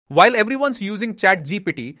While everyone's using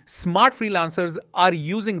ChatGPT, smart freelancers are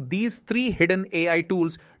using these 3 hidden AI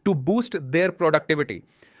tools to boost their productivity.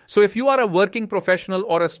 So if you are a working professional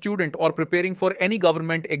or a student or preparing for any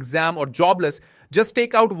government exam or jobless, just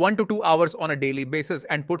take out 1 to 2 hours on a daily basis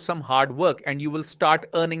and put some hard work and you will start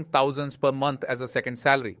earning thousands per month as a second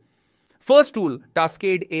salary. First tool,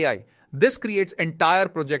 Taskade AI. This creates entire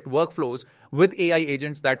project workflows with AI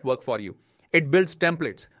agents that work for you. It builds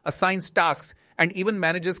templates, assigns tasks, and even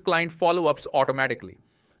manages client follow-ups automatically.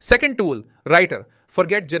 Second tool, Rytr.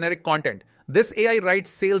 Forget generic content. This AI writes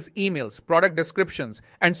sales emails, product descriptions,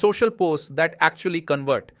 and social posts that actually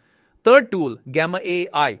convert. Third tool, Gamma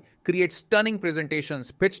AI, creates stunning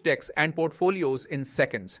presentations, pitch decks, and portfolios in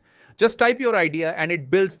seconds. Just type your idea and it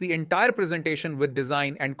builds the entire presentation with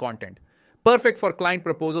design and content. Perfect for client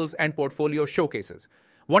proposals and portfolio showcases.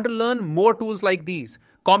 Want to learn more tools like these?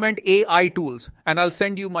 Comment AItools and I'll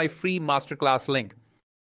send you my free masterclass link.